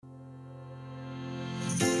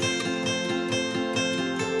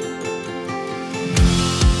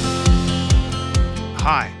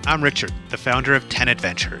Hi, I'm Richard, the founder of 10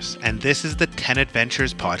 Adventures, and this is the 10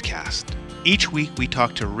 Adventures podcast. Each week we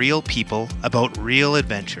talk to real people about real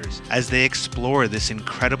adventures as they explore this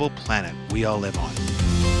incredible planet we all live on.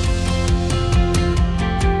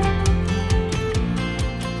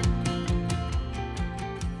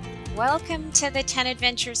 Welcome to the 10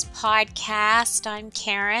 Adventures podcast. I'm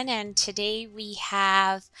Karen, and today we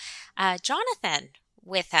have Jonathan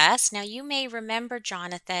with us. Now, you may remember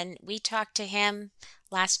Jonathan. We talked to him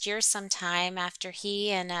last year sometime after he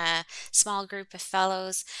and a small group of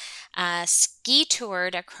fellows ski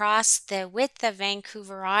toured across the width of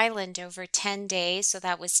Vancouver Island over 10 days. So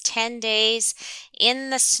that was 10 days in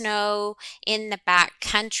the snow in the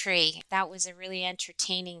backcountry. That was a really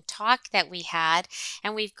entertaining talk that we had.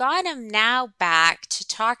 And we've got him now back to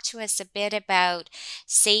talk to us a bit about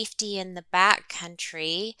safety in the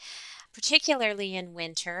backcountry, particularly in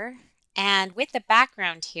winter, and with the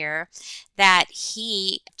background here that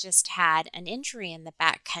he just had an injury in the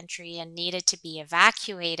backcountry and needed to be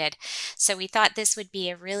evacuated. So we thought this would be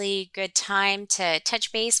a really good time to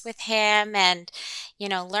touch base with him and,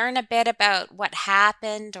 learn a bit about what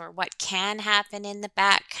happened or what can happen in the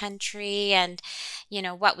backcountry and,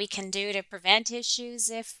 what we can do to prevent issues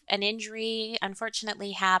if an injury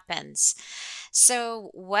unfortunately happens.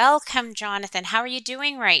 So welcome, Jonathan. How are you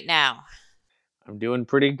doing right now? I'm doing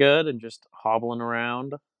pretty good and just hobbling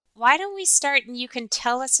around. Why don't we start and you can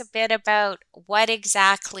tell us a bit about what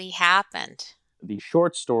exactly happened? The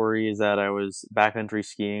short story is that I was backcountry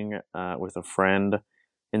skiing with a friend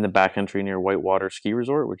in the backcountry near Whitewater Ski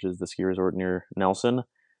Resort, which is the ski resort near Nelson,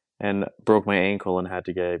 and broke my ankle and had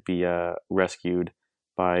to be rescued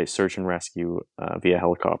by search and rescue via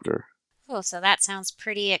helicopter. Cool. So that sounds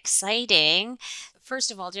pretty exciting.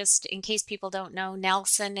 First of all, just in case people don't know,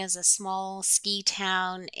 Nelson is a small ski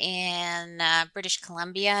town in British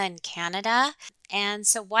Columbia in Canada. And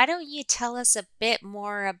so why don't you tell us a bit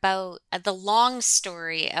more about the long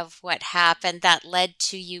story of what happened that led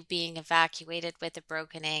to you being evacuated with a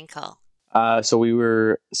broken ankle? So we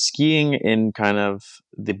were skiing in kind of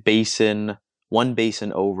the basin, one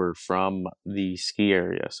basin over from the ski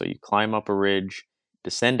area. So you climb up a ridge,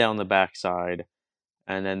 descend down the backside,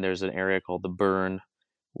 and then there's an area called the Burn,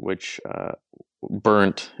 which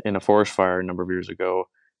burnt in a forest fire a number of years ago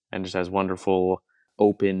and just has wonderful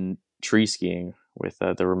open tree skiing with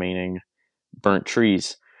the remaining burnt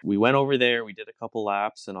trees. We went over there, we did a couple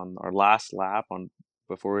laps, and on our last lap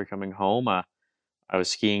before we were coming home, I was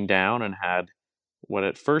skiing down and had what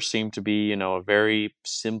at first seemed to be, a very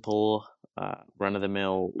simple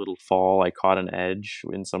run-of-the-mill little fall. I caught an edge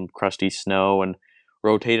in some crusty snow and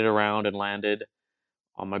rotated around and landed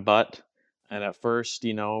on my butt. And at first,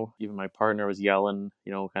 even my partner was yelling,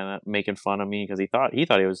 kind of making fun of me because he thought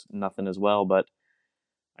it was nothing as well. But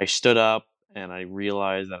I stood up and I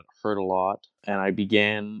realized that it hurt a lot. And I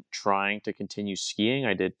began trying to continue skiing.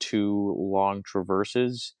 I did 2 long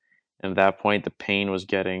traverses. And at that point, the pain was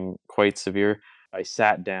getting quite severe. I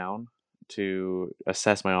sat down to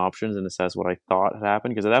assess my options and assess what I thought had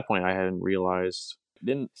happened. Because at that point, I hadn't realized, it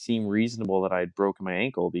didn't seem reasonable that I had broken my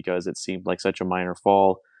ankle because it seemed like such a minor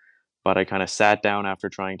fall. But I kind of sat down after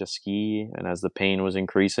trying to ski, and as the pain was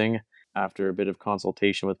increasing, after a bit of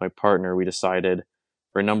consultation with my partner, we decided,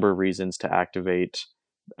 for a number of reasons, to activate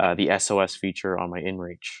the SOS feature on my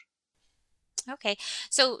InReach. Okay,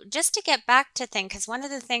 so just to get back to things, because one of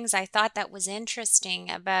the things I thought that was interesting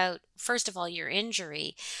about, first of all, your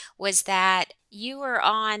injury was that you were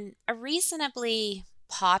on a reasonably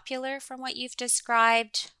popular, from what you've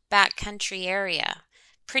described, backcountry area,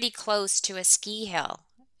 pretty close to a ski hill.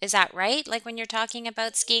 Is that right? Like when you're talking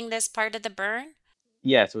about skiing this part of the Burn?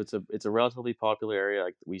 Yeah, so it's a relatively popular area.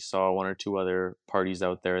 Like we saw 1 or 2 other parties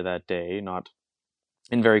out there that day, not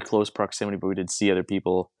in very close proximity, but we did see other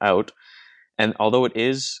people out. And although it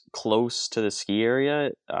is close to the ski area,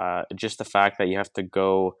 just the fact that you have to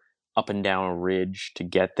go up and down a ridge to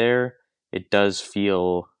get there, it does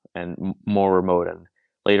feel more remote. And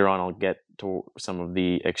later on, I'll get to some of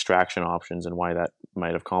the extraction options and why that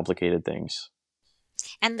might have complicated things.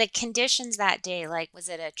 And the conditions that day, was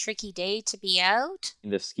it a tricky day to be out?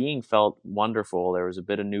 The skiing felt wonderful. There was a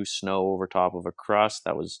bit of new snow over top of a crust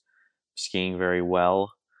that was skiing very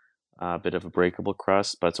well, a bit of a breakable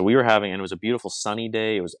crust. But so we were and it was a beautiful sunny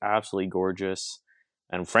day. It was absolutely gorgeous.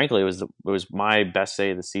 And frankly, it was my best day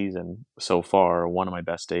of the season so far, one of my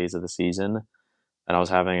best days of the season. And I was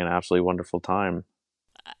having an absolutely wonderful time.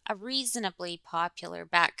 A reasonably popular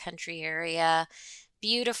backcountry area,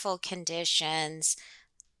 beautiful conditions.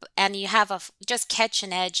 and you have just catch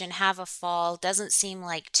an edge and have a fall doesn't seem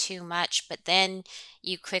like too much, but then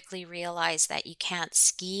you quickly realize that you can't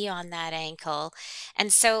ski on that ankle.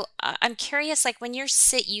 And so I'm curious, like when you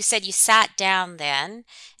said you sat down then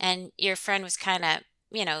and your friend was kind of,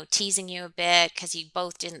 teasing you a bit because you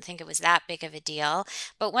both didn't think it was that big of a deal.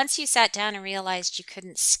 But once you sat down and realized you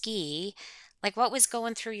couldn't ski, like what was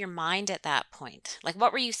going through your mind at that point? Like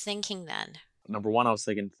what were you thinking then? Number one, I was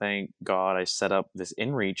thinking, thank God I set up this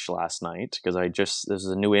inReach last night, because this is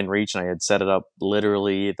a new inReach and I had set it up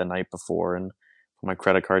literally the night before and put my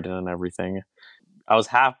credit card in and everything. I was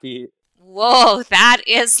happy. Whoa, that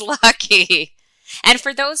is lucky. And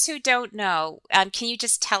for those who don't know, can you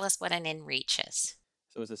just tell us what an inReach is?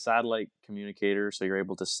 So it's a satellite communicator, so you're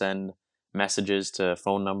able to send messages to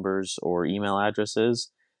phone numbers or email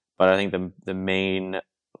addresses. But I think the main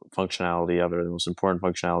functionality of it, or the most important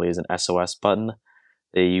functionality, is an SOS button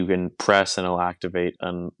that you can press and it'll activate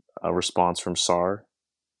a response from SAR,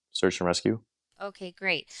 Search and Rescue. Okay,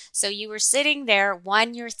 great. So you were sitting there,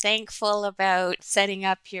 one, you're thankful about setting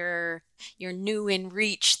up your new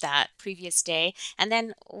inReach that previous day, and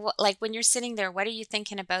then like when you're sitting there, what are you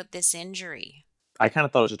thinking about this injury? I kind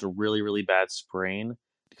of thought it was just a really, really bad sprain,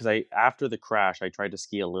 because after the crash, I tried to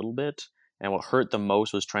ski a little bit, and what hurt the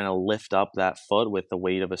most was trying to lift up that foot with the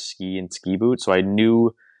weight of a ski and ski boot. So I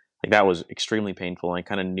knew like that was extremely painful, and I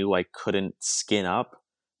kind of knew I couldn't skin up,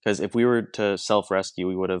 because if we were to self rescue,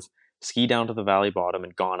 we would have skied down to the valley bottom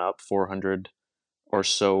and gone up 400 or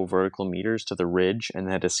so vertical meters to the ridge, and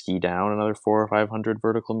then had to ski down another 400 or 500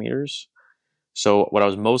 vertical meters. So what I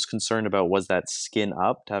was most concerned about was that skin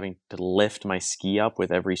up, to having to lift my ski up with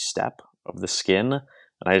every step of the skin, and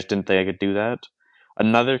I just didn't think I could do that.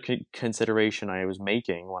 Another consideration I was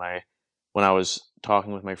making when I was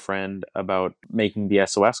talking with my friend about making the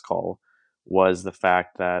SOS call was the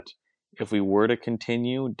fact that if we were to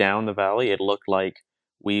continue down the valley, it looked like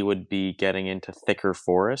we would be getting into thicker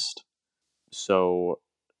forest. So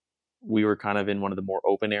we were kind of in one of the more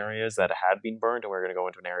open areas that had been burned, and we were going to go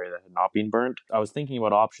into an area that had not been burnt. I was thinking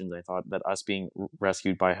about options. I thought that us being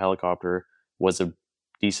rescued by a helicopter was a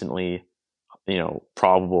decently,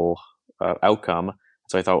 probable outcome.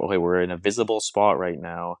 So I thought, okay, we're in a visible spot right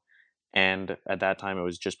now, and at that time it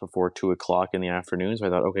was just before 2 o'clock in the afternoon. So I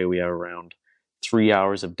thought, okay, we have around 3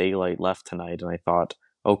 hours of daylight left tonight, and I thought,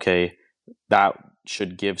 okay, that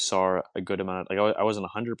should give SAR a good amount. Like I wasn't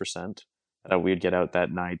 100% that we'd get out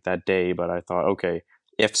that night, that day, but I thought, okay,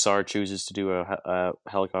 if SAR chooses to do a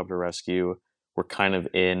helicopter rescue, we're kind of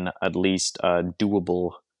in at least a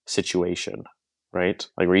doable situation, right?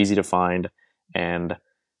 Like we're easy to find, and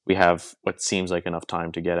we have what seems like enough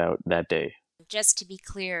time to get out that day. Just to be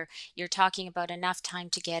clear, you're talking about enough time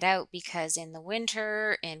to get out because in the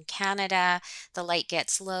winter in Canada, the light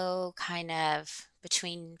gets low kind of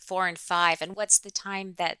between 4 and 5. And what's the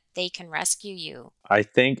time that they can rescue you? I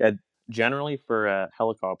think generally for a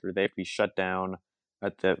helicopter, they have to be shut down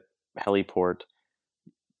at the heliport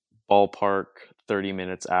ballpark 30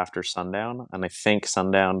 minutes after sundown, and I think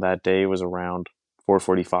sundown that day was around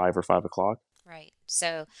 4:45 or 5 o'clock. Right.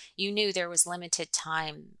 So you knew there was limited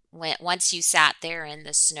time once you sat there in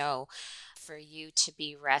the snow for you to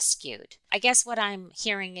be rescued. I guess what I'm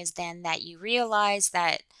hearing is then that you realize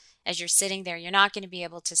that as you're sitting there, you're not going to be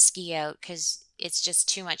able to ski out because it's just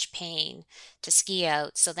too much pain to ski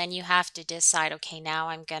out. So then you have to decide, okay, now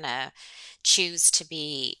I'm going to choose to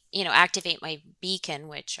activate my beacon,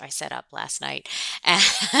 which I set up last night,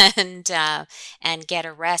 and get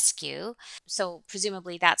a rescue. So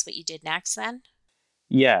presumably that's what you did next then?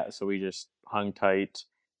 Yeah, so we just hung tight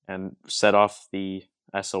and set off the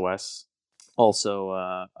SOS.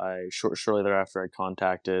 Also, shortly thereafter I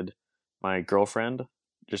contacted my girlfriend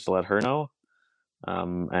just to let her know.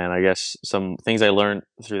 And I guess some things I learned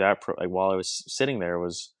through that, like while I was sitting there,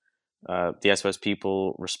 was the SOS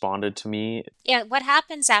people responded to me. Yeah, what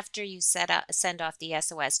happens after you send off the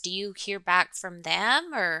SOS? Do you hear back from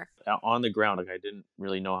them or? On the ground. Like I didn't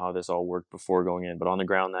really know how this all worked before going in, but on the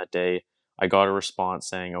ground that day, I got a response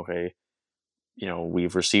saying, "Okay,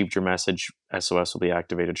 we've received your message. SOS will be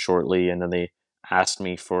activated shortly." And then they asked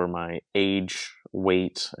me for my age,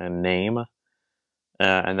 weight, and name.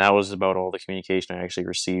 And that was about all the communication I actually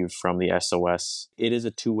received from the SOS. It is a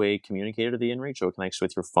two-way communicator, the inReach, so it connects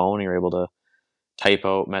with your phone. And you're able to type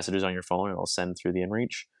out messages on your phone, and it'll send through the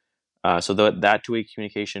inReach. So that two-way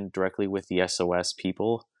communication directly with the SOS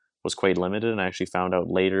people was quite limited, and I actually found out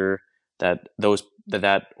later that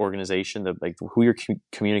that organization, that like who you're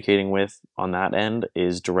communicating with on that end,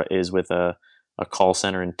 is with a call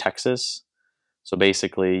center in Texas. So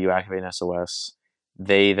basically, you activate an SOS,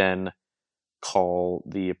 they then call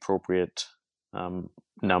the appropriate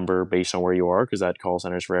number based on where you are, because that call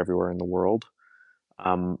center is for everywhere in the world,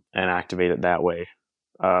 and activate it that way.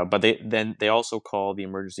 But they also call the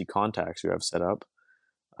emergency contacts you have set up.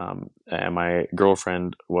 And my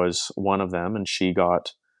girlfriend was one of them, and she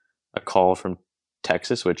got a call from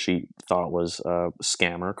Texas, which she thought was a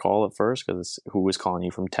scammer call at first, because who was calling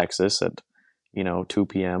you from Texas at 2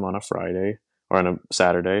 p.m. on a Friday or on a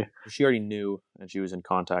Saturday. She already knew, and she was in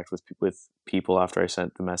contact with people after I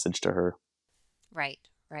sent the message to her. Right,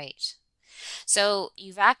 right. So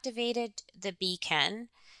you've activated the beacon.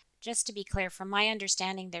 Just to be clear, from my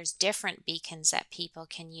understanding, there's different beacons that people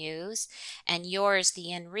can use, and yours, the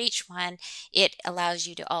InReach one, it allows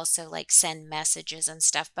you to also like send messages and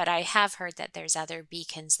stuff. But I have heard that there's other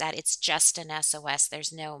beacons that it's just an SOS.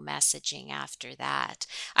 There's no messaging after that.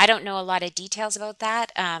 I don't know a lot of details about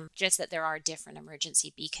that, just that there are different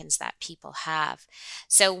emergency beacons that people have.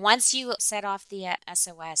 So once you set off the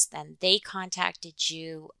SOS, then they contacted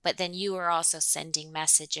you, but then you were also sending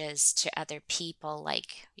messages to other people,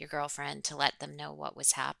 like your girlfriend, to let them know what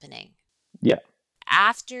was happening. Yeah.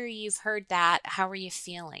 After you've heard that, how are you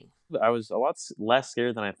feeling? I was a lot less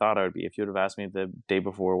scared than I thought I would be. If you would have asked me the day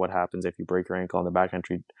before what happens if you break your ankle in the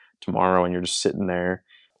backcountry tomorrow and you're just sitting there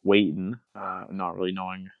waiting, not really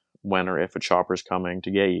knowing when or if a chopper's coming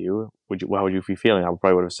to get you, how would you be feeling? I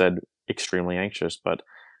probably would have said extremely anxious, but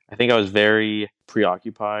I think I was very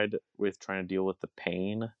preoccupied with trying to deal with the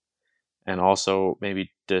pain, and also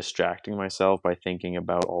maybe distracting myself by thinking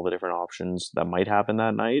about all the different options that might happen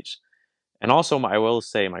that night. And also, I will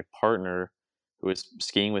say, my partner, who was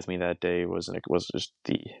skiing with me that day, was just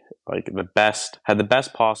the best, had the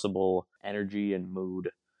best possible energy and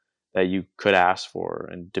mood that you could ask for,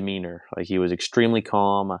 and demeanor. Like, he was extremely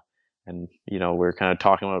calm, and we were kind of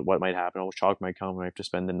talking about what might happen. Oh, shock might come. We have to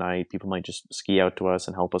spend the night. People might just ski out to us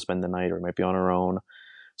and help us spend the night, or we might be on our own.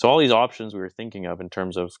 So all these options we were thinking of in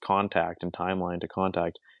terms of contact and timeline to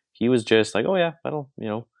contact, he was just like, oh yeah, that'll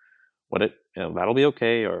that'll be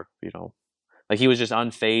okay, or like, he was just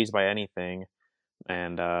unfazed by anything.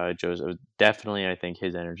 And it was definitely, I think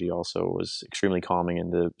his energy also was extremely calming in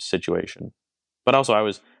the situation. But also, I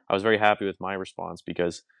was very happy with my response,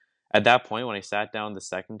 because at that point, when I sat down the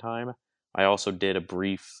second time, I also did a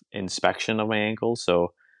brief inspection of my ankle.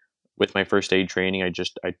 So with my first aid training,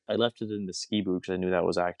 I left it in the ski boot because I knew that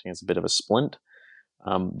was acting as a bit of a splint.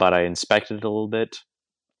 But I inspected it a little bit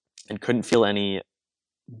and couldn't feel any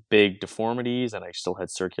big deformities, and I still had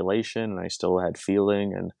circulation, and I still had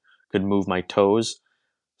feeling and could move my toes.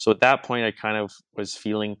 So at that point, I kind of was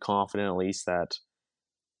feeling confident, at least, that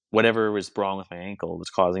whatever was wrong with my ankle was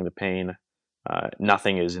causing the pain.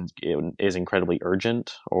 Nothing is incredibly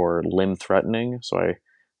urgent or limb threatening. So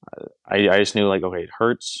I just knew, like, okay, it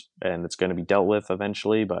hurts and it's going to be dealt with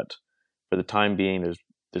eventually, but for the time being,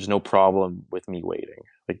 there's no problem with me waiting.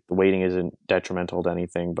 Like, the waiting isn't detrimental to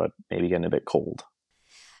anything, but maybe getting a bit cold.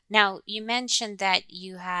 Now, you mentioned that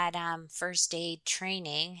you had first aid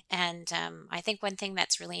training, and I think one thing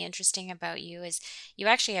that's really interesting about you is you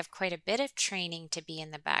actually have quite a bit of training to be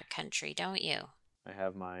in the backcountry, don't you? I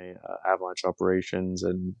have my avalanche operations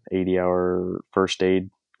and 80-hour first aid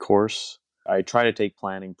course. I try to take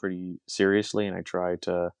planning pretty seriously, and I try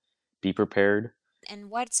to be prepared. And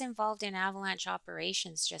what's involved in avalanche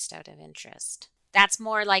operations, just out of interest? That's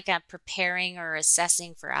more like a preparing or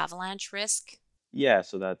assessing for avalanche risk. Yeah,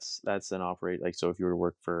 so that's an operate, like, so if you were to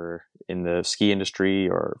work for in the ski industry,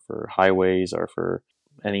 or for highways, or for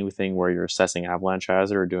anything where you're assessing avalanche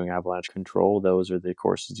hazard or doing avalanche control, those are the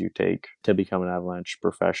courses you take to become an avalanche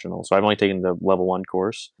professional. So I've only taken the level 1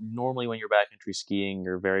 course. Normally, when you're backcountry skiing,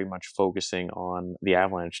 you're very much focusing on the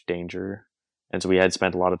avalanche danger. And so we had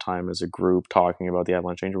spent a lot of time as a group talking about the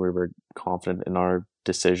avalanche danger. We were very confident in our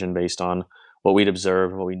decision based on what we'd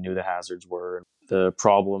observed and what we knew the hazards were, the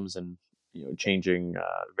problems, and changing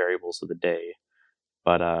variables of the day.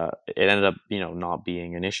 But it ended up, not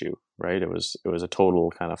being an issue, right? It was a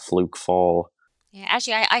total kind of fluke fall. Yeah,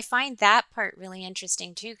 actually, I find that part really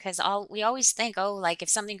interesting too, because all we always think, oh, like if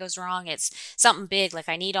something goes wrong, it's something big. Like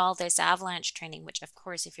I need all this avalanche training, which of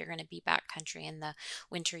course, if you're going to be backcountry in the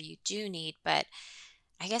winter, you do need. But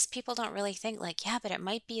I guess people don't really think like, yeah, but it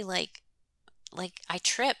might be like I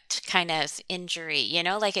tripped kind of injury,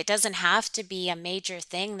 like it doesn't have to be a major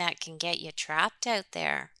thing that can get you trapped out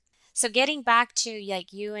there. So getting back to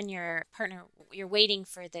like you and your partner, you're waiting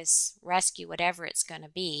for this rescue, whatever it's going to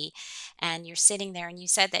be, and you're sitting there and you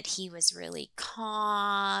said that he was really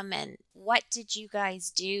calm. And what did you guys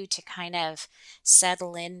do to kind of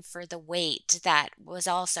settle in for the wait that was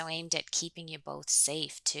also aimed at keeping you both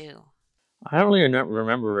safe too? I don't really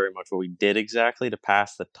remember very much what we did exactly to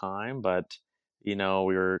pass the time, but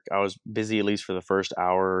I was busy at least for the first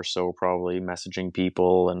hour or so, probably messaging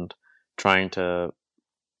people and trying to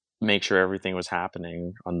make sure everything was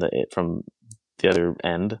happening from the other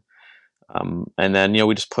end. And then,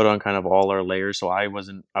 we just put on kind of all our layers. So I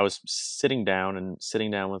was sitting down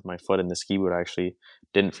with my foot in the ski boot. I actually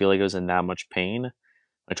didn't feel like I was in that much pain.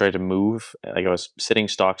 I tried to move, like I was sitting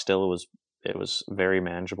stock still. It was very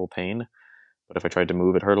manageable pain. But if I tried to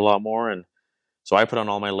move, it hurt a lot more. And so I put on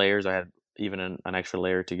all my layers. I had even an extra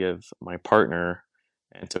layer to give my partner.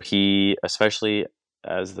 And so he, especially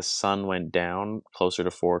as the sun went down closer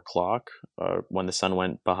to 4 o'clock, when the sun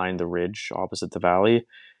went behind the ridge opposite the valley,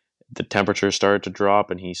 the temperature started to drop,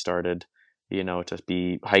 and he started, to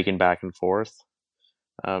be hiking back and forth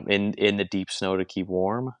in the deep snow to keep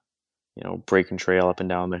warm. Breaking trail up and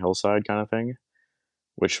down the hillside kind of thing,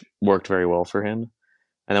 which worked very well for him.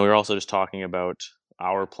 And then we were also just talking about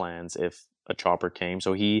our plans if a chopper came.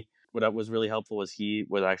 So what was really helpful was he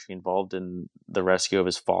was actually involved in the rescue of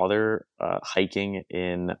his father hiking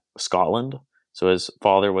in Scotland. So his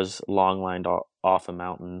father was long lined off a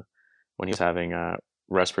mountain when he was having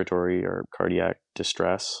respiratory or cardiac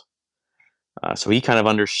distress. So he kind of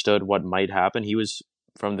understood what might happen.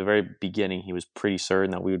 From the very beginning, he was pretty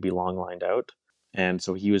certain that we would be long lined out. And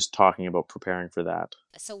so he was talking about preparing for that.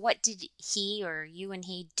 So, what did he or you and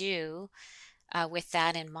he do with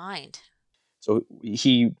that in mind? So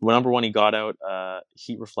number one, he got out a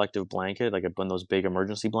heat reflective blanket, like one of those big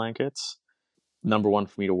emergency blankets. Number one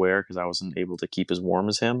for me to wear because I wasn't able to keep as warm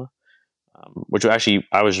as him. Which actually,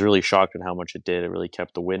 I was really shocked at how much it did. It really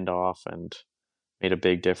kept the wind off and made a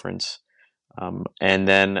big difference. And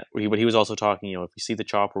then he was also talking, if we see the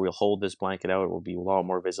chopper, we'll hold this blanket out. It will be a lot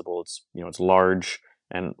more visible. It's large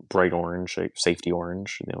and bright orange, like safety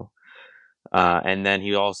orange. And then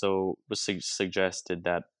he also suggested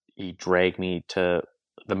that he drag me to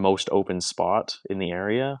the most open spot in the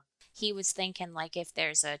area. He was thinking, like, if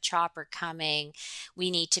there's a chopper coming,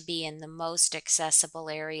 we need to be in the most accessible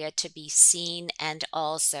area to be seen and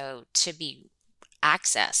also to be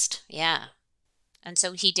accessed. Yeah. And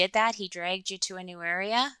so he did that. He dragged you to a new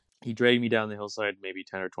area. He dragged me down the hillside maybe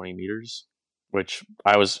 10 or 20 meters, which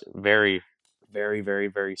I was very, very, very,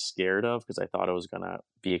 very scared of because I thought it was going to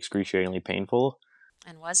be excruciatingly painful.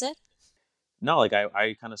 And was it? No, like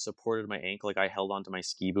I kind of supported my ankle. Like I held onto my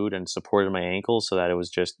ski boot and supported my ankle so that it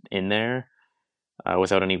was just in there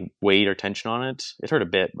without any weight or tension on it. It hurt a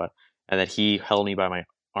bit, and then he held me by my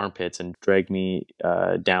armpits and dragged me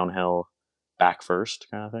downhill back first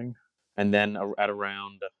kind of thing. And then at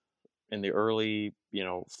around in the early,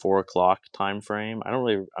 4 o'clock time frame, I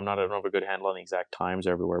don't have a good handle on the exact times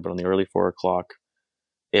everywhere, but on the early 4 o'clock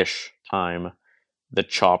ish time, the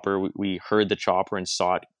chopper, we heard the chopper and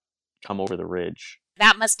saw it come over the ridge.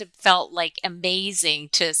 That must have felt like amazing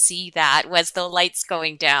to see that, was the lights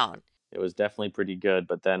going down. It was definitely pretty good,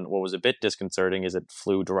 but then what was a bit disconcerting is it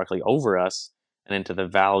flew directly over us and into the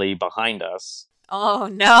valley behind us. Oh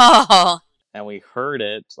no. And we heard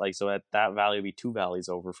it, so at that valley would be 2 valleys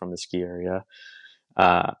over from the ski area.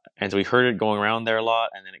 And so we heard it going around there a lot,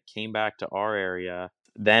 and then it came back to our area.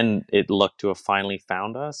 Then it looked to have finally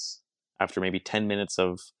found us after maybe 10 minutes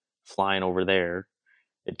of flying over there.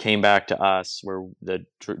 It came back to us where the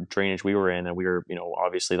drainage we were in, and we were,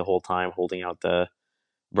 obviously the whole time holding out the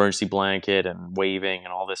emergency blanket and waving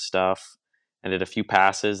and all this stuff, and did a few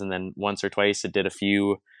passes, and then once or twice it did a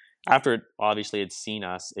few. After it obviously had seen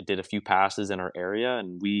us, it did a few passes in our area,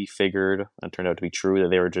 and we figured, and it turned out to be true, that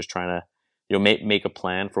they were just trying to, make a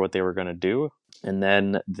plan for what they were going to do. And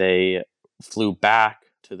then they flew back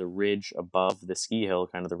to the ridge above the ski hill,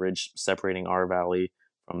 kind of the ridge separating our valley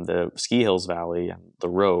from the ski hills valley and the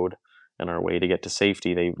road and our way to get to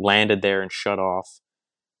safety. They landed there and shut off.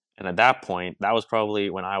 And at that point, that was probably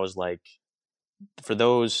when I was like, for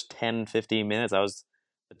those 10, 15 minutes, that was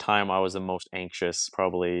the time I was the most anxious,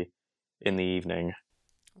 probably in the evening.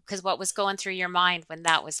 Because what was going through your mind when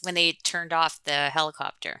they turned off the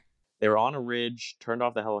helicopter? They were on a ridge, turned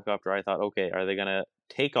off the helicopter. I thought, okay, are they going to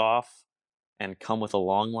take off and come with a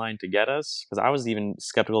long line to get us? Because I was even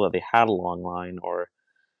skeptical that they had a long line, or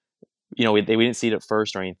we didn't see it at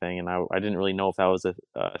first or anything, and I didn't really know if that was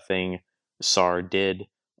a thing SAR did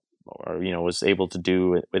or was able to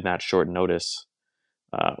do with that short notice.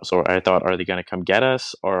 So I thought, are they going to come get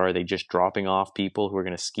us, or are they just dropping off people who are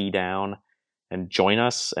going to ski down and join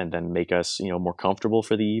us and then make us more comfortable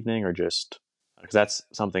for the evening, or just because that's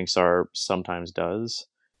something SAR sometimes does.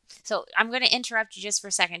 So I'm going to interrupt you just for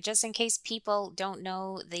a second, just in case people don't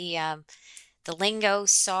know The lingo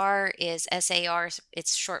SAR is SAR,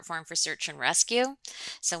 it's short form for search and rescue.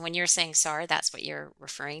 So when you're saying SAR, that's what you're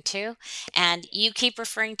referring to. And you keep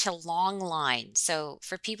referring to long line. So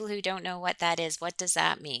for people who don't know what that is, what does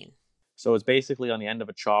that mean? So it's basically on the end of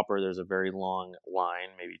a chopper, there's a very long line,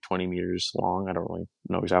 maybe 20 meters long. I don't really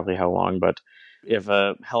know exactly how long, but if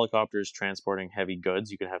a helicopter is transporting heavy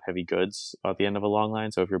goods, you can have heavy goods at the end of a long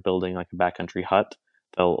line. So if you're building like a backcountry hut,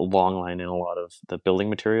 they'll long line in a lot of the building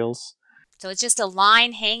materials. So it's just a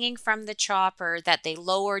line hanging from the chopper that they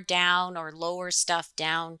lower down or lower stuff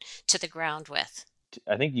down to the ground with.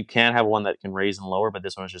 I think you can have one that can raise and lower, but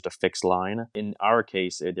this one is just a fixed line. In our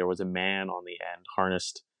case, there was a man on the end,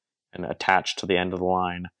 harnessed and attached to the end of the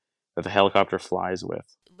line that the helicopter flies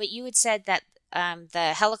with. But you had said that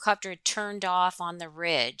the helicopter had turned off on the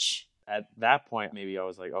ridge. At that point, maybe I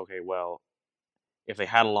was like, okay, well, if they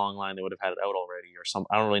had a long line, they would have had it out already or some.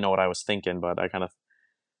 I don't really know what I was thinking, but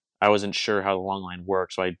I wasn't sure how the long line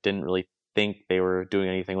worked, so I didn't really think they were doing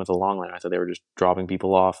anything with the long line. I thought they were just dropping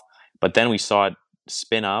people off. But then we saw it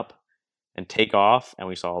spin up and take off, and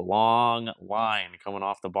we saw a long line coming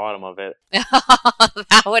off the bottom of it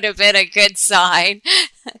That would have been a good sign.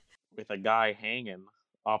 with a guy hanging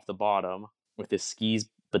off the bottom with his skis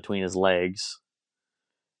between his legs.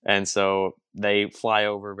 And so they fly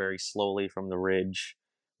over very slowly from the ridge,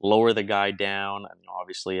 lower the guy down. And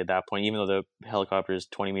obviously, at that point, even though the helicopter is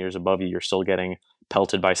 20 meters above you, you're still getting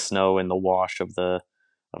pelted by snow in the wash of the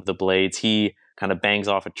blades. He kind of bangs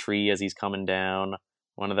off a tree as he's coming down,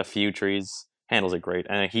 one of the few trees. Handles it great,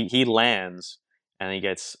 and he lands, and he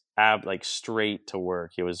gets like straight to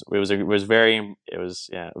work. Very,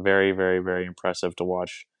 very, very impressive to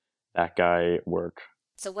watch that guy work.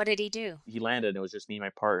 So what did he do? He landed, and it was just me and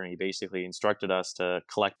my partner. He basically instructed us to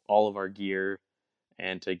collect all of our gear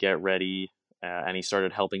and to get ready. And he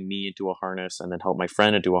started helping me into a harness, and then helped my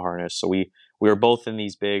friend into a harness. So we were both in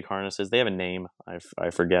these big harnesses. They have a name,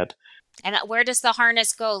 I forget. And where does the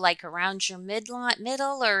harness go? Like around your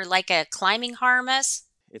middle or like a climbing harness?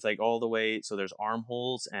 It's like all the way. So there's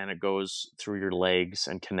armholes, and it goes through your legs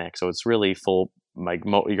and connects. So it's really full. Like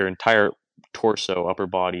your entire torso, upper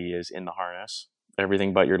body is in the harness.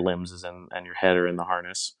 Everything but your limbs is in, and your head are in the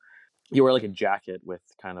harness. You wear like a jacket with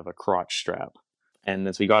kind of a crotch strap. And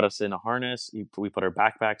then so he got us in a harness. We put our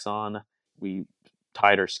backpacks on. We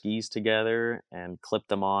tied our skis together and clipped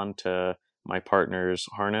them on to my partner's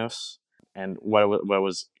harness. And what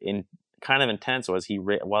was kind of intense was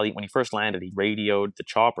when he first landed, he radioed the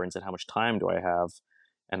chopper and said, "How much time do I have?"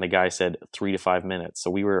 And the guy said 3 to 5 minutes.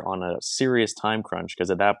 So we were on a serious time crunch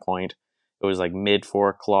because at that point it was like mid 4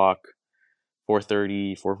 o'clock,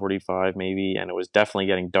 4:30, 4:45 maybe, and it was definitely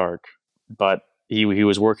getting dark. But he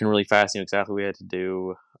was working really fast. He knew exactly what we had to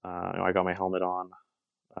do. I got my helmet on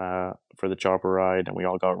for the chopper ride, and we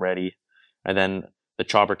all got ready. And then the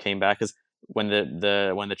chopper came back because when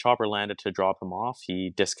the chopper landed to drop him off,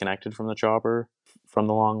 he disconnected from the chopper from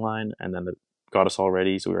the long line, and then it got us all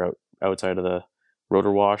ready. So we were outside of the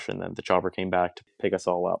rotor wash, and then the chopper came back to pick us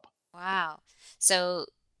all up. Wow. So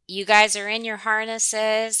you guys are in your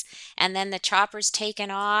harnesses and then the chopper's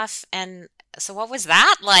taken off. And so what was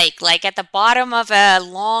that like? Like at the bottom of a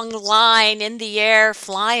long line in the air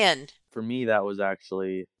flying? For me, that was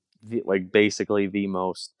actually basically the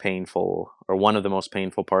most painful, or one of the most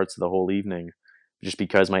painful parts of the whole evening, just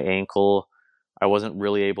because my ankle, I wasn't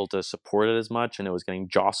really able to support it as much, and it was getting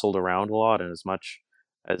jostled around a lot. And as much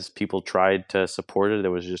as people tried to support it, it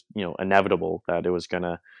was just inevitable that it was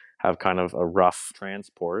gonna have kind of a rough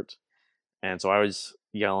transport. And so I was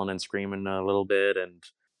yelling and screaming a little bit and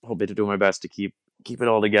hoping to do my best to keep it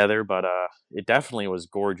all together. But it definitely was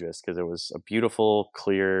gorgeous because it was a beautiful,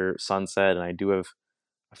 clear sunset, and I do have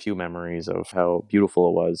a few memories of how beautiful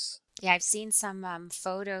it was. Yeah, I've seen some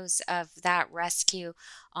photos of that rescue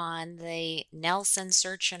on the Nelson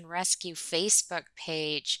Search and Rescue Facebook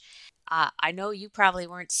page. I know you probably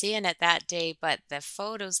weren't seeing it that day, but the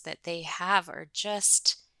photos that they have are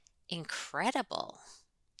just incredible.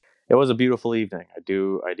 It was a beautiful evening. I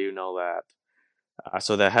do know that.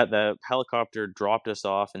 So the helicopter dropped us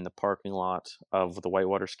off in the parking lot of the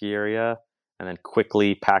Whitewater ski area, and then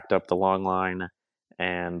quickly packed up the long line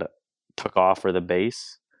and took off for the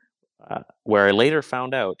base. Where I later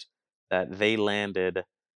found out that they landed,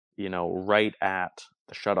 right at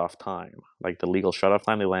the shutoff time, like the legal shutoff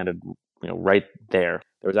time. They landed, right there.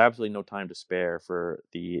 There was absolutely no time to spare for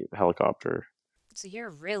the helicopter. So you're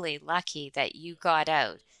really lucky that you got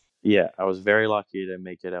out. Yeah, I was very lucky to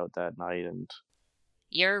make it out that night, and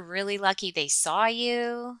You're really lucky they saw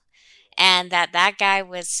you and that guy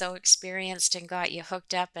was so experienced and got you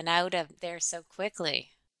hooked up and out of there so quickly.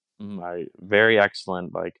 very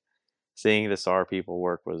excellent. Like seeing the SAR people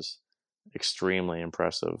work was extremely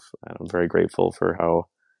impressive, and I'm very grateful for how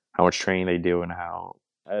much training they do and how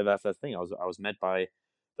that's the thing. I was met by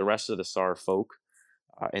the rest of the SAR folk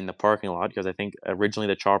in the parking lot because I think originally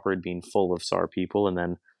the chopper had been full of SAR people, and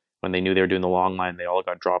then when they knew they were doing the long line, they all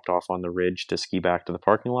got dropped off on the ridge to ski back to the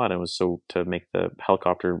parking lot, and it was so to make the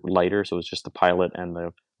helicopter lighter, so it was just the pilot and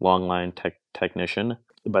the long line technician.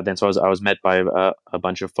 But then so I was met by a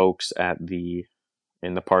bunch of folks at the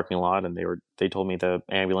in the parking lot, and they told me the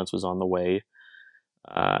ambulance was on the way.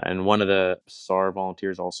 And one of the SAR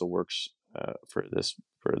volunteers also works for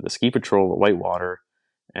the ski patrol at Whitewater,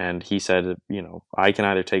 and he said, I can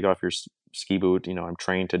either take off your ski boot, I'm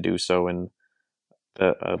trained to do so in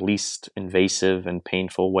the least invasive and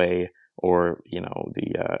painful way, or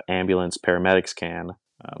the ambulance paramedics can.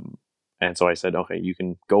 And so I said, okay, you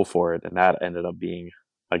can go for it, and that ended up being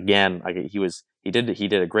again, he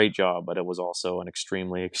did a great job, but it was also an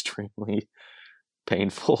extremely extremely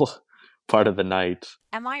painful part of the night.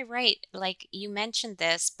 Am I right? Like you mentioned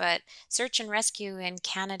this, but search and rescue in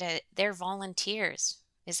Canada, they're volunteers.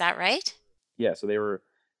 Is that right? Yeah, so they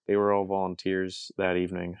were all volunteers that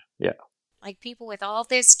evening. Yeah, Like people with all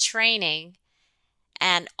this training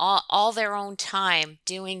and all their own time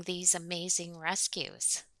doing these amazing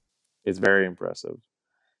rescues. it's very impressive,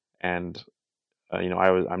 and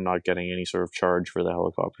I'm not getting any sort of charge for the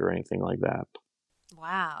helicopter or anything like that.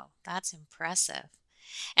 Wow, that's impressive.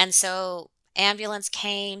 And so ambulance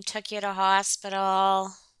came, took you to hospital.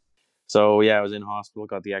 So yeah, I was in hospital,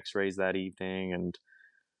 got the X-rays that evening, and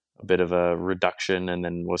a bit of a reduction, and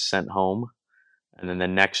then was sent home. And then the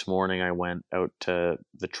next morning, I went out to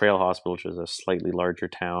the Trail Hospital, which is a slightly larger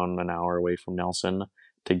town, an hour away from Nelson,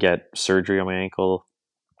 to get surgery on my ankle,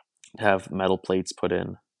 have metal plates put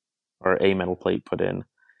in, or a metal plate put in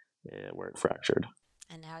where it fractured.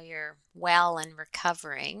 And now you're well and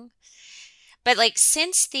recovering. But like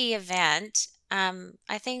since the event,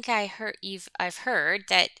 I think I've heard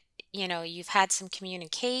that you've had some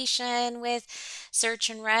communication with search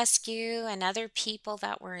and rescue and other people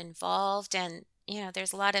that were involved, and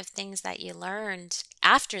there's a lot of things that you learned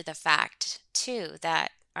after the fact too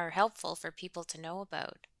that are helpful for people to know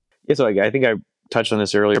about. Yeah, so I think I touched on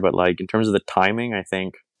this earlier, but like in terms of the timing, I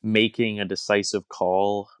think making a decisive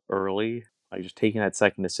call early, like just taking that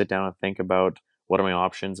second to sit down and think about what are my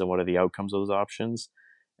options and what are the outcomes of those options.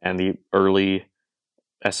 And the early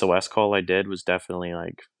SOS call I did was definitely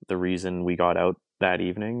like the reason we got out that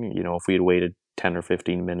evening. If we had waited 10 or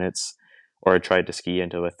 15 minutes or tried to ski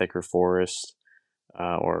into a thicker forest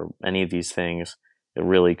or any of these things, it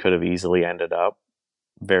really could have easily ended up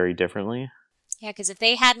very differently. Yeah, because if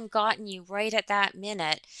they hadn't gotten you right at that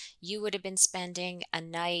minute, you would have been spending a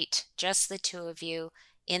night, just the two of you,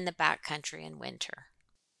 in the backcountry in winter.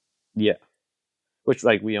 Yeah, which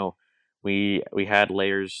like we had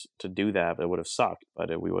layers to do that, but it would have sucked.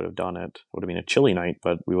 But we would have done it. It would have been a chilly night,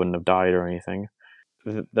 but we wouldn't have died or anything.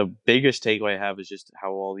 The biggest takeaway I have is just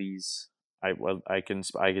how all these I can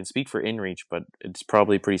speak for InReach, but it's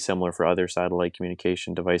probably pretty similar for other satellite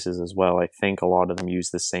communication devices as well. I think a lot of them use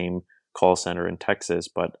the same call center in Texas,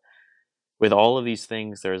 but with all of these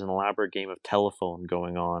things, there's an elaborate game of telephone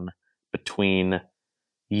going on between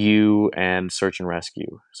you and search and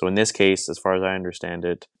rescue. So in this case, as far as I understand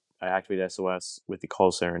it, I activated SOS with the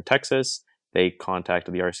call center in Texas. They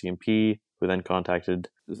contacted the RCMP, who then contacted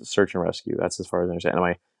search and rescue. That's as far as I understand. And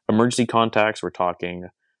my emergency contacts were talking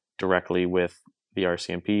directly with the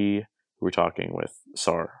RCMP, who were talking with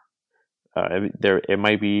SAR. It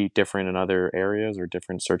might be different in other areas or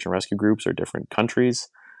different search and rescue groups or different countries.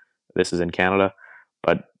 This is in Canada,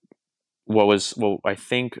 but what I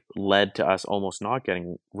think led to us almost not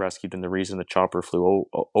getting rescued, and the reason the chopper flew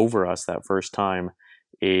over us that first time,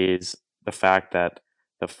 is the fact that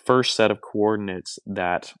the first set of coordinates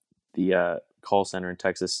that the call center in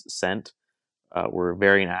Texas sent were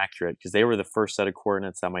very inaccurate because they were the first set of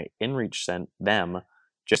coordinates that my InReach sent them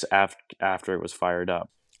just after it was fired up.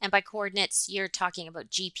 And by coordinates, you're talking about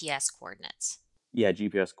GPS coordinates. Yeah,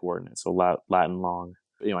 GPS coordinates, so Latin long.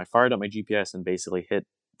 I fired up my GPS and basically hit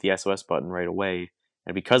the SOS button right away,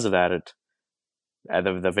 and because of that,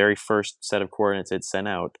 the very first set of coordinates it sent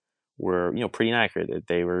out were pretty inaccurate.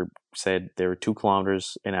 They said they were 2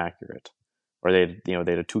 kilometers inaccurate, or they had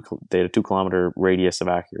a 2 kilometer radius of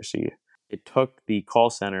accuracy. It took the call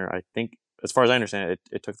center, I think, as far as I understand it,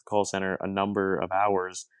 it took the call center a number of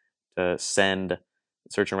hours to send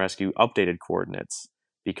search and rescue updated coordinates,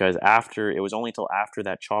 because it was only until after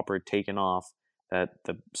that chopper had taken off that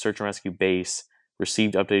the search and rescue base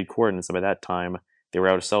received updated coordinates, and by that time they were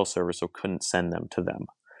out of cell service, so couldn't send them to them.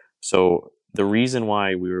 So the reason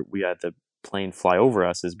why we had the plane fly over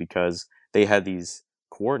us is because they had these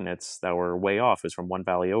coordinates that were way off. It was from one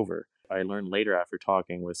valley over. I learned later after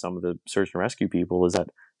talking with some of the search and rescue people is that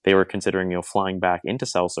they were considering, flying back into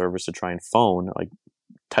cell service to try and phone, like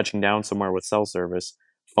touching down somewhere with cell service,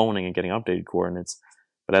 phoning and getting updated coordinates.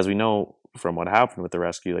 But as we know from what happened with the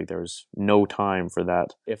rescue, like there was no time for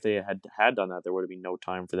that. If they had done that, there would have been no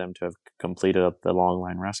time for them to have completed the long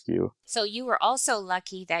line rescue. So you were also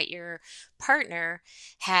lucky that your partner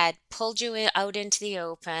had pulled you out into the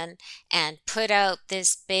open and put out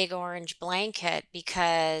this big orange blanket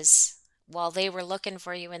because while they were looking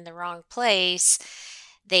for you in the wrong place,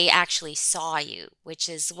 they actually saw you, which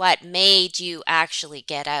is what made you actually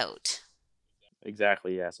get out.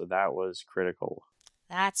 Exactly, yeah. So that was critical.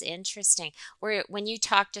 That's interesting. When you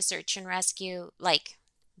talked to search and rescue, like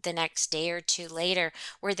the next day or two later,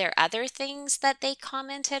 were there other things that they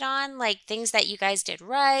commented on, like things that you guys did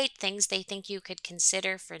right, things they think you could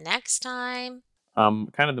consider for next time?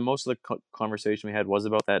 Kind of the most of the conversation we had was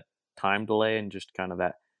about that time delay and just kind of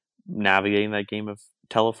that navigating that game of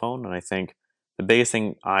telephone. And I think the biggest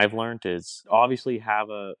thing I've learned is obviously have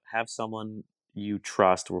someone you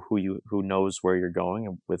trust or who knows where you're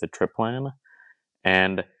going with a trip plan,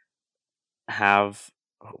 and have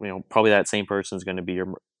probably that same person is going to be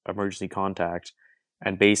your emergency contact,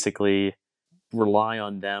 and basically rely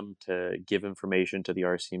on them to give information to the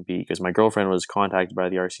RCMP, because my girlfriend was contacted by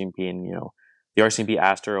the RCMP, and the RCMP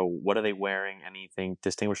asked her, oh, what are they wearing, anything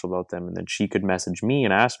distinguishable about them, and then she could message me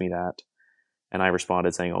and ask me that, and I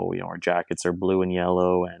responded saying, oh, our jackets are blue and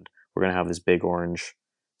yellow, and we're going to have this big orange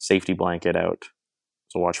safety blanket out,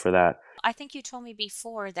 so watch for that. I think you told me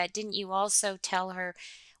before that didn't you also tell her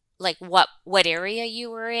like what area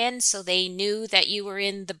you were in so they knew that you were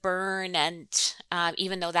in the burn and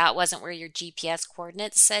even though that wasn't where your GPS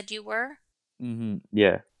coordinates said you were?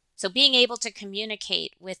 Yeah, So being able to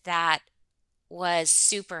communicate with that was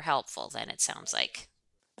super helpful then it sounds like.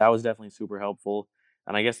 that was definitely super helpful.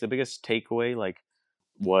 And I guess the biggest takeaway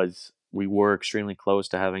was we were extremely close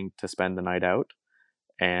to having to spend the night out,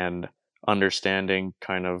 and understanding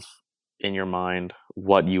kind of in your mind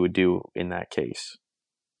what you would do in that case,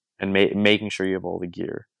 and making sure you have all the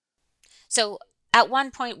gear. So at one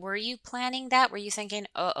point were you planning that? Were you thinking,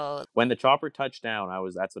 uh-oh, When the chopper touched down,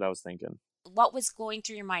 that's what I was thinking. what was going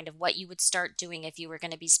through your mind of what you would start doing if you were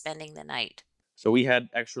going to be spending the night? So we had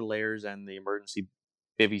extra layers and the emergency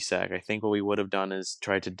bivy sack. I think what we would have done is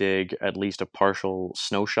tried to dig at least a partial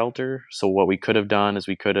snow shelter. So what we could have done is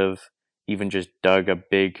we could have even just dug a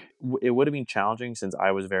big. It would have been challenging since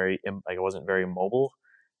I was I wasn't very mobile,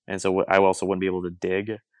 and so I also wouldn't be able to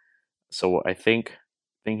dig. So I think,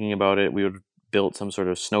 thinking about it, we would have built some sort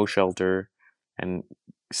of snow shelter and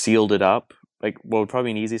sealed it up. Like, what would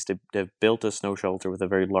probably be easiest to have built a snow shelter with a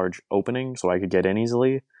very large opening so I could get in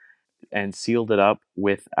easily, and sealed it up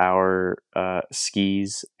with our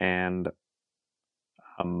skis and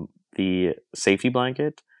the safety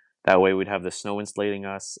blanket. That way we'd have the snow insulating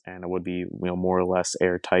us, and it would be more or less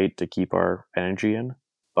airtight to keep our energy in.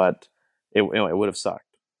 But it would have sucked.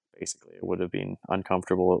 Basically, it would have been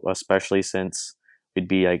uncomfortable, especially since we'd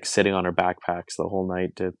be like sitting on our backpacks the whole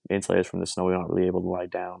night to insulate us from the snow. We're not really able to lie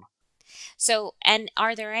down. So, and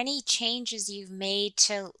are there any changes you've made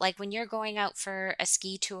to, like when you're going out for a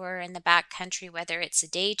ski tour in the backcountry, whether it's a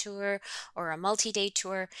day tour or a multi-day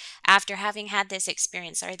tour, after having had this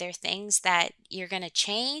experience, are there things that you're going to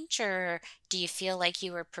change, or do you feel like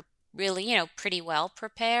you were really, pretty well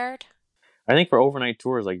prepared? I think for overnight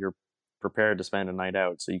tours, like you're prepared to spend a night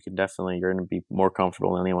out, so you're going to be more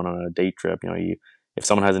comfortable than anyone on a day trip. If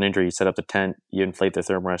someone has an injury, you set up the tent, you inflate their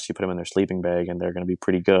thermarest, you put them in their sleeping bag, and they're going to be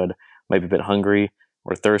pretty good. Might be a bit hungry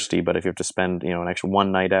or thirsty, but if you have to spend an extra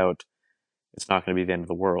one night out, it's not going to be the end of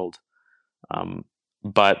the world.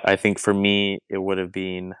 But I think for me, it would have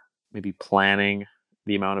been maybe planning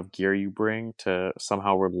the amount of gear you bring to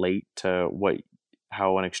somehow relate to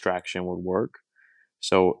how an extraction would work.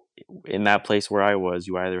 So in that place where I was,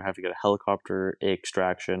 you either have to get a helicopter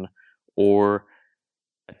extraction, or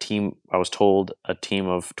I was told a team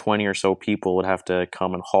of 20 or so people would have to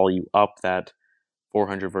come and haul you up that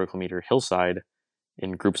 400 vertical meter hillside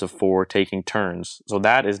in groups of 4, taking turns. So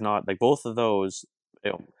that is not like both of those.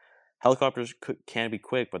 Helicopters can be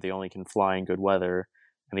quick, but they only can fly in good weather.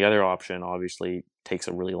 And the other option obviously takes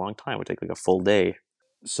a really long time. It would take like a full day.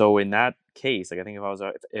 So in that case, like I think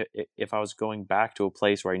if I was going back to a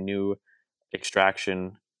place where I knew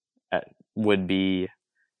extraction would be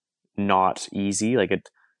not easy, like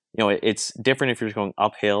it's different if you're just going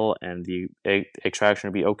uphill and the extraction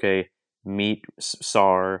would be okay, meet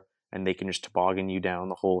SAR and they can just toboggan you down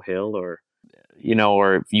the whole hill, or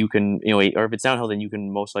or if you can, or if it's downhill, then you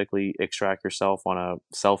can most likely extract yourself on a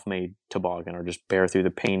self-made toboggan, or just bear through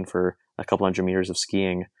the pain for a couple hundred meters of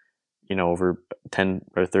skiing, over 10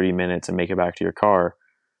 or 30 minutes and make it back to your car.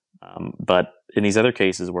 But in these other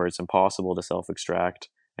cases where it's impossible to self-extract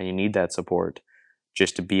and you need that support,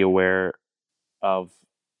 just to be aware of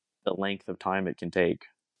the length of time it can take.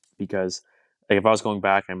 Because like, if I was going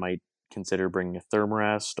back, I might consider bringing a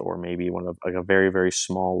thermarest, or maybe one of like a very, very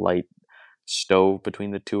small light stove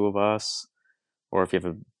between the two of us. Or if you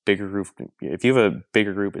have a bigger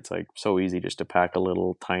group, it's like so easy just to pack a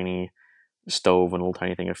little tiny stove and a little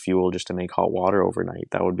tiny thing of fuel just to make hot water overnight.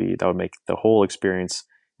 That would make the whole experience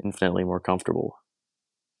infinitely more comfortable.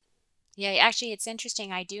 Yeah, actually, it's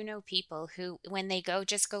interesting. I do know people who, when they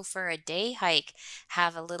just go for a day hike,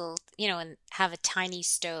 have a little, and have a tiny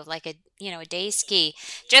stove, like a day ski,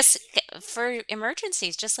 just for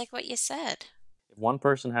emergencies, just like what you said. If one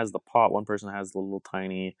person has the pot, one person has the little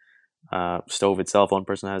tiny stove itself, one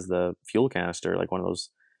person has the fuel canister, like one of those,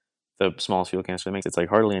 the smallest fuel canister, that makes it's like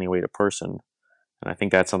hardly any weight a person. And I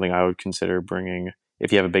think that's something I would consider bringing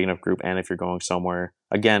if you have a big enough group, and if you're going somewhere,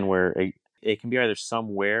 again, where it can be either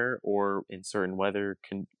somewhere or in certain weather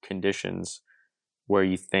conditions where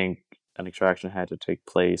you think an extraction had to take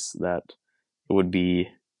place, that it would be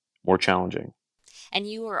more challenging. And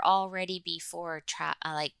you were already before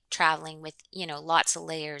traveling with, lots of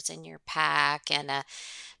layers in your pack, and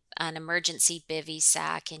an emergency bivy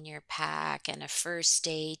sack in your pack, and a first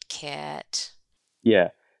aid kit. Yeah.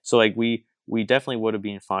 So like we definitely would have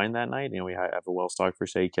been fine that night. We have a well-stocked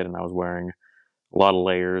first aid kit, and I was wearing a lot of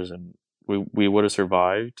layers, and we would have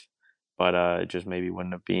survived, but it just maybe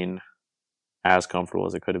wouldn't have been as comfortable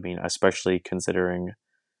as it could have been, especially considering,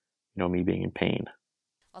 me being in pain.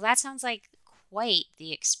 Well, that sounds like quite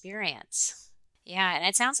the experience. Yeah, and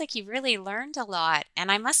it sounds like you really learned a lot.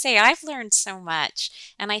 And I must say, I've learned so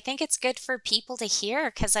much. And I think it's good for people to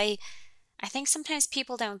hear, because I think sometimes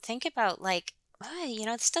people don't think about, like,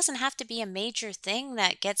 this doesn't have to be a major thing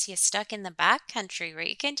that gets you stuck in the backcountry, right?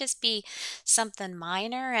 It can just be something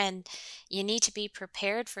minor, and you need to be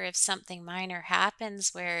prepared for if something minor happens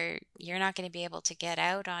where you're not going to be able to get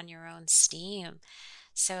out on your own steam.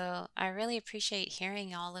 So I really appreciate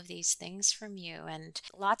hearing all of these things from you, and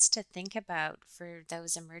lots to think about for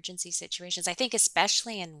those emergency situations. I think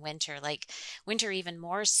especially in winter, like winter even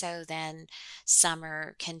more so than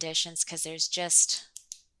summer conditions, because there's just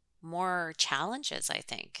more challenges, I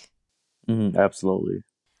think. Absolutely.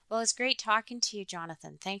 Well, it's great talking to you,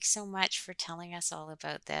 Jonathan. Thanks so much for telling us all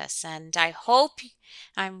about this. And I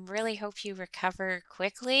really hope you recover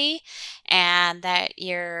quickly and that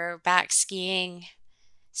you're back skiing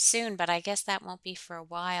soon, but I guess that won't be for a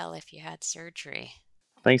while if you had surgery.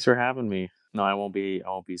 Thanks for having me. No, I won't be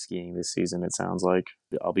skiing this season, it sounds like.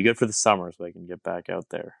 I'll be good for the summer so I can get back out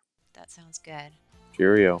there. That sounds good.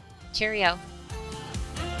 Cheerio. Cheerio.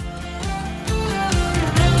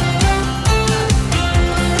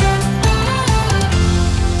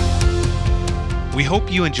 We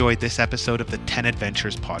hope you enjoyed this episode of the 10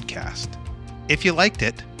 Adventures podcast. If you liked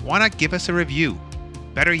it, why not give us a review?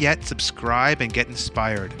 Better yet, subscribe and get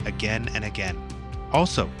inspired again and again.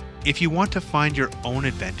 Also, if you want to find your own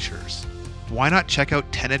adventures, why not check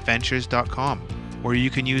out 10adventures.com, where you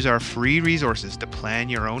can use our free resources to plan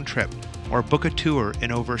your own trip or book a tour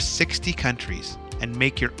in over 60 countries and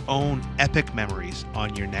make your own epic memories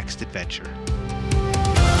on your next adventure.